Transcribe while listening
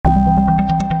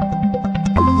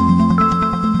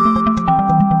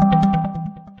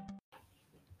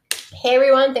Hey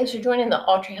everyone, thanks for joining the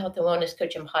Ultra Health and Wellness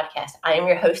Coaching Podcast. I am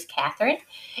your host, Catherine,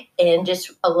 and just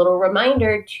a little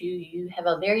reminder to you have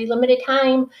a very limited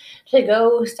time to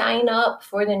go sign up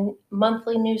for the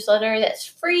monthly newsletter that's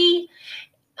free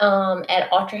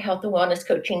at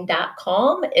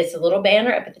ultrahealthandwellnesscoaching.com. It's a little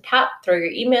banner up at the top. Throw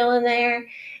your email in there,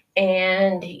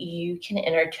 and you can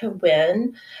enter to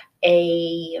win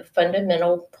a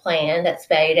fundamental plan that's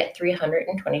valued at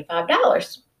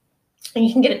 $325. And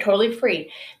you can get it totally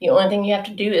free. The only thing you have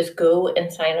to do is go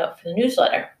and sign up for the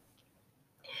newsletter.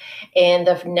 And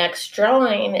the next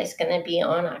drawing is going to be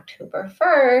on October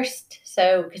 1st.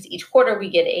 So, because each quarter we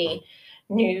get a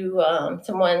new,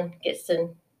 someone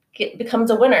becomes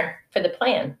a winner for the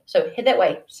plan. So hit that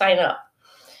way, sign up.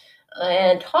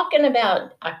 And talking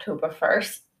about October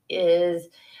 1st is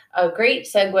a great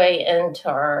segue into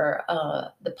our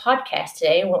the podcast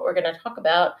today and what we're going to talk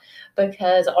about,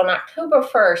 because on October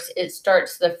 1st, it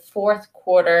starts the fourth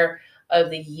quarter of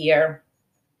the year.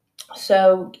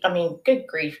 So, I mean, good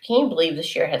grief. Can you believe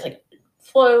this year has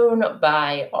flown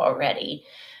by already?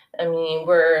 I mean,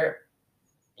 we're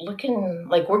looking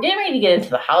like we're getting ready to get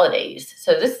into the holidays.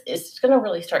 So this is going to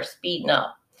really start speeding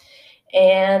up.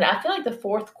 And I feel like the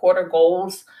fourth quarter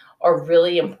goals are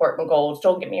really important goals.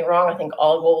 Don't get me wrong. I think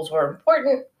all goals are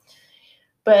important.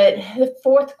 But the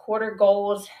fourth quarter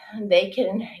goals, they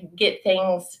can get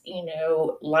things,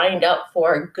 lined up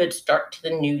for a good start to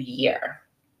the new year.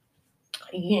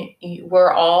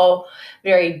 We're all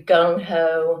very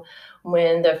gung-ho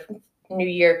when the new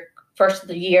year, first of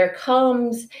the year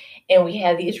comes, and we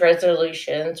have these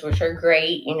resolutions, which are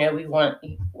great.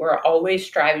 We're always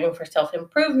striving for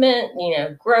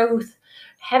self-improvement, growth.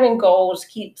 Having goals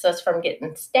keeps us from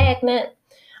getting stagnant,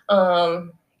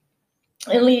 and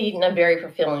leading a very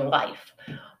fulfilling life.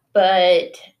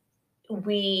 But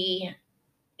we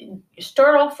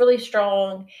start off really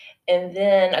strong, and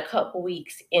then a couple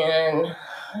weeks in,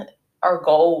 our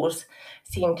goals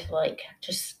seem to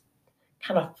just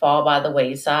kind of fall by the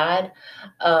wayside.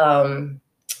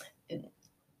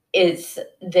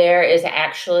 There is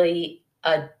actually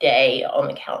a day on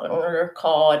the calendar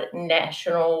called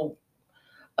National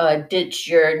Ditch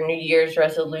Your New Year's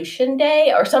Resolution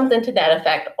Day, or something to that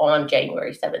effect, on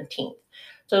January 17th.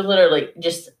 So literally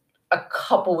just a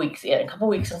couple weeks and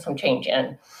some change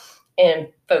in, and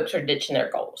folks are ditching their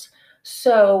goals.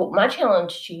 So my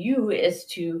challenge to you is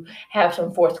to have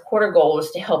some fourth quarter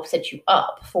goals to help set you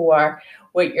up for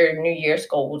what your New Year's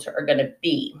goals are going to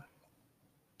be.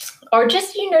 Or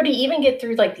just, to even get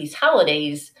through these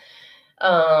holidays,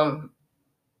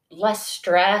 less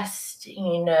stressed,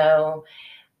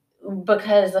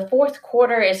 because the fourth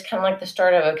quarter is kind of like the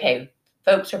start of, okay,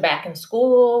 folks are back in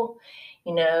school,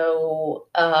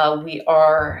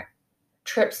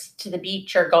 trips to the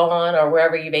beach are gone, or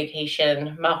wherever you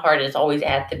vacation. My heart is always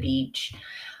at the beach.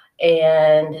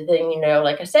 And then,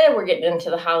 like I said, we're getting into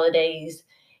the holidays,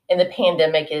 and the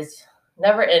pandemic is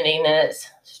never ending, and it's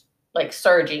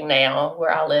surging now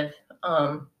where I live.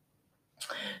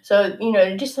 So,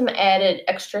 just some added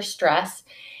extra stress.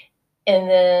 And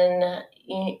then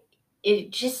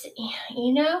it just,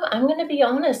 I'm going to be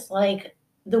honest,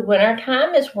 the winter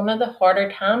time is one of the harder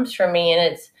times for me.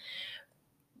 And it's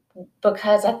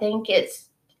because I think it's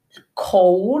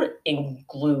cold and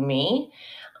gloomy.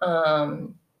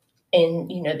 And,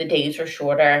 the days are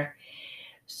shorter.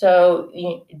 So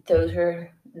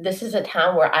this is a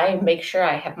time where I make sure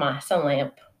I have my sun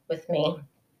lamp with me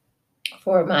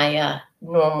for my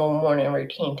normal morning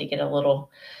routine, to get a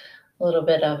little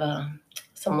bit of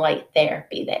some light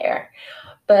therapy there.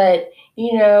 But, we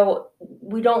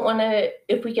don't want to,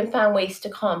 if we can find ways to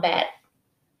combat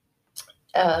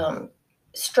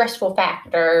stressful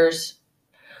factors,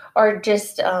 or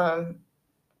just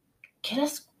get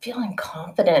us feeling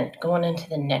confident going into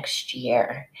the next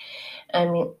year. I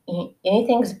mean,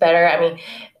 anything's better. I mean,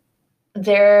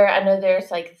 I know there's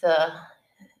the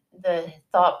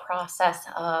thought process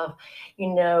of,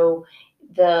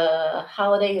 the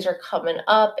holidays are coming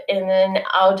up, and then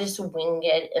I'll just wing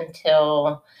it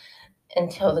until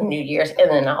the New Year's, and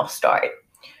then I'll start.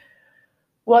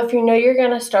 Well, if you're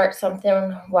going to start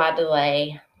something, why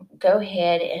delay? Go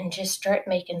ahead and just start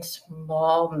making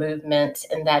small movements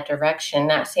in that direction.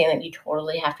 Not saying that you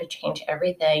totally have to change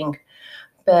everything,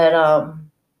 but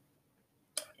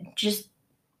just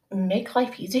make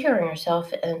life easier on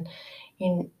yourself, and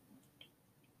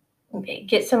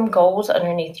get some goals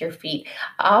underneath your feet.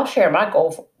 I'll share my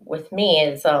goal with me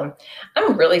is I'm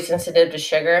really sensitive to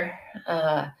sugar.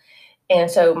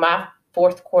 And so my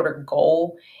fourth quarter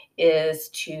goal is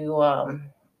to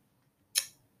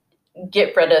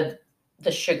get rid of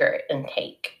the sugar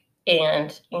intake.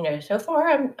 And, so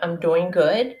far I'm doing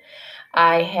good.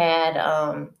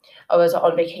 I was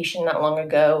on vacation not long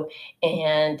ago,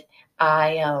 and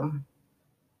I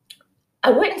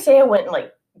wouldn't say I went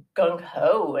like gung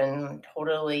ho and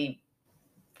totally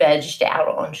vegged out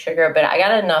on sugar, but I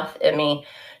got enough in me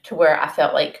to where I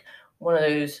felt like one of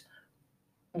those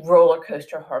roller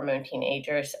coaster hormone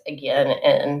teenagers again,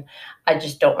 and I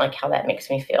just don't like how that makes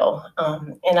me feel.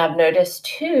 And I've noticed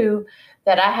too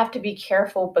that I have to be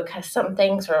careful because some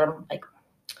things are like,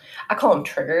 I call them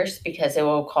triggers, because it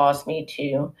will cause me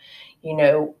to, you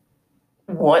know,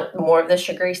 want more of the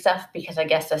sugary stuff, because I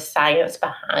guess the science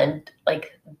behind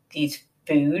like these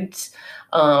foods,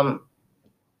 um,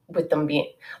 with them being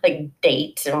like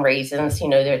dates and raisins,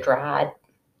 they're dried.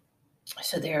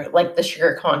 So they're like the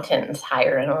sugar content is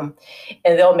higher in them,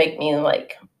 and they'll make me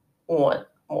like want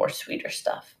more sweeter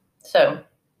stuff. So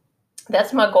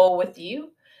that's my goal with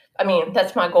you. I mean,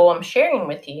 that's my goal I'm sharing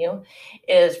with you,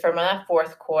 is for my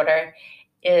fourth quarter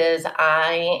is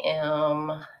I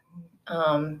am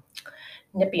um,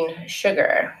 nipping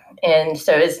sugar. And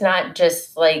so it's not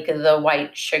just like the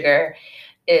white sugar.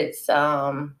 It's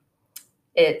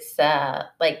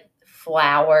like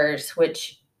flours,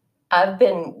 which I've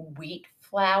been wheat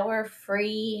flour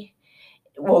free,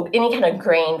 well, any kind of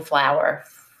grain flour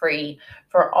free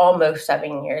for almost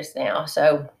 7 years now.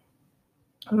 So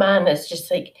mine is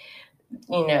just like,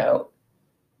 you know,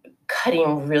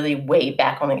 cutting really way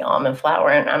back on the almond flour.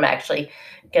 And I'm actually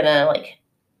gonna like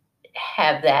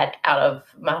have that out of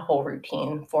my whole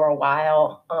routine for a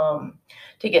while,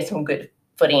 to get some good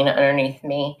footing underneath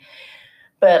me.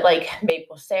 But like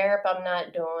maple syrup, I'm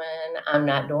not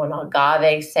doing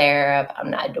agave syrup. I'm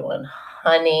not doing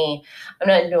honey. I'm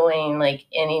not doing like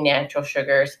any natural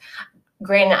sugars.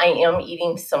 Granted, I am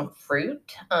eating some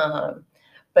fruit,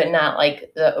 but not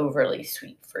like the overly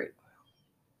sweet fruit.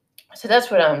 So that's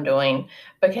what I'm doing,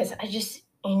 because I just,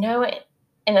 and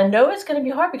I know it's going to be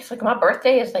hard because like my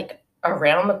birthday is like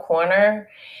around the corner,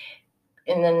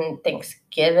 and then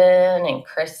Thanksgiving and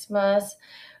Christmas.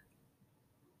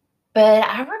 But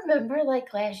I remember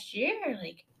like last year,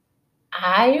 like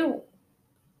I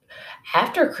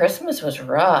after Christmas was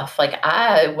rough. Like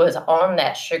I was on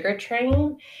that sugar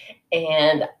train,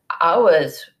 and I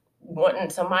was wanting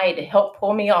somebody to help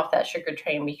pull me off that sugar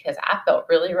train because I felt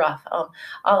really rough.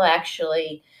 I'll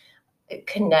actually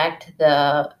connect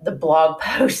the blog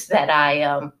post that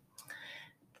I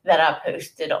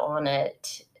posted on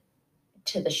it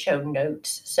to the show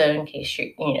notes. So in case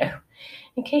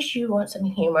you want some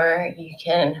humor, you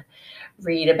can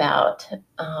read about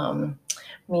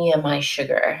me and my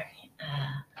sugar.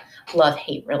 Love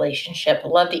hate relationship.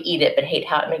 Love to eat it, but hate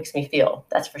how it makes me feel.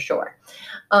 That's for sure.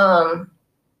 Um,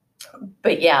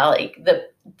 but yeah, like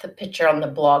the picture on the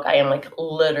blog, I am like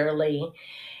literally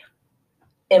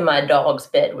in my dog's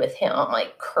bed with him,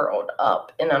 like curled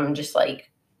up, and I'm just like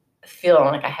feeling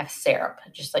like I have syrup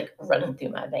just like running through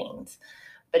my veins.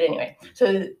 But anyway,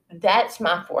 so that's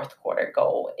my fourth quarter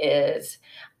goal, is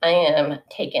I am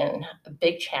taking a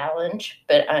big challenge,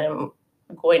 but I'm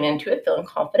going into it feeling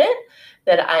confident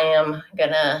that I am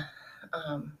gonna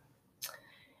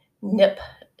nip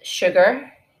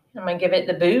sugar. I'm gonna give it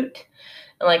the boot.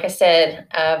 And like I said,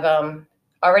 I've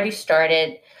already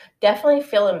started. Definitely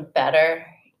feeling better.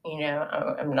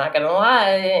 I'm not gonna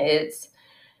lie.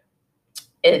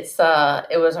 It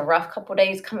was a rough couple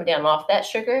days coming down off that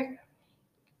sugar.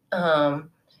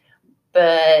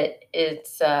 But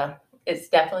it's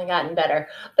definitely gotten better.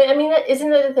 But I mean, isn't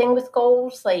that the thing with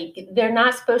goals? Like they're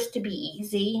not supposed to be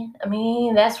easy. I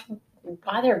mean, that's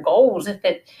why they're goals.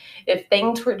 If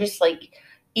things were just like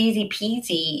easy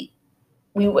peasy,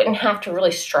 we wouldn't have to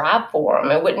really strive for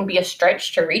them. It wouldn't be a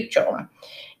stretch to reach them.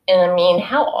 And I mean,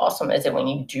 how awesome is it when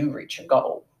you do reach a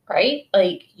goal, right?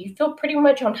 Like you feel pretty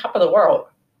much on top of the world.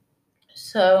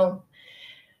 So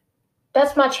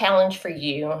that's my challenge for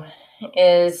you,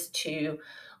 is to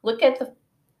look at the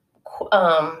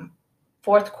um,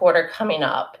 fourth quarter coming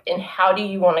up, and how do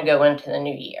you want to go into the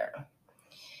new year.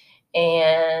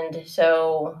 And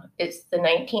so it's the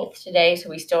 19th today, so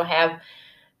we still have,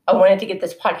 I wanted to get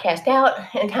this podcast out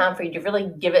in time for you to really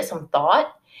give it some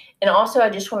thought. And also, I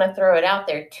just want to throw it out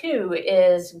there too,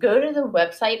 is go to the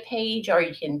website page, or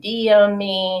you can DM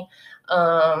me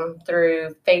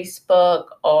through Facebook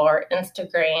or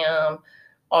Instagram,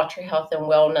 Autry Health and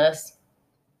Wellness.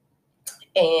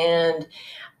 And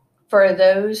for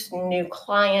those new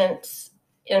clients,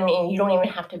 I mean, you don't even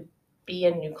have to be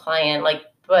a new client,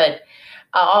 but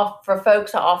for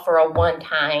folks, I offer a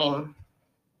one-time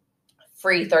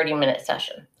free 30-minute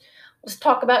session. Let's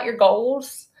talk about your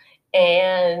goals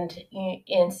and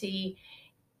see.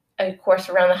 of course,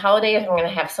 around the holidays, I'm going to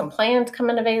have some plans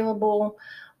coming available.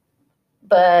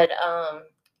 But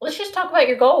let's just talk about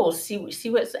your goals. See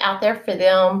what's out there for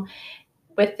them,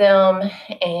 with them,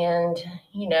 and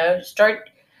start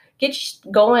get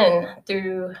going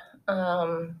through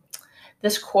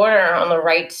this quarter on the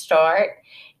right start.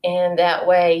 And that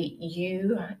way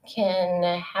you can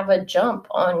have a jump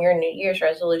on your New Year's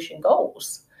resolution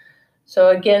goals. So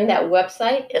again, that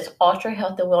website is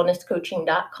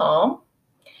ultrahealthandwellnesscoaching.com.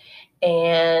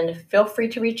 And feel free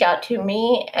to reach out to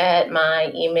me at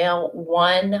my email,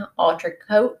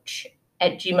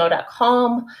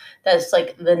 oneultracoach@gmail.com. That's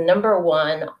like the number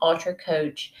one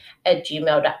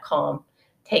ultracoach@gmail.com.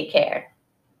 Take care.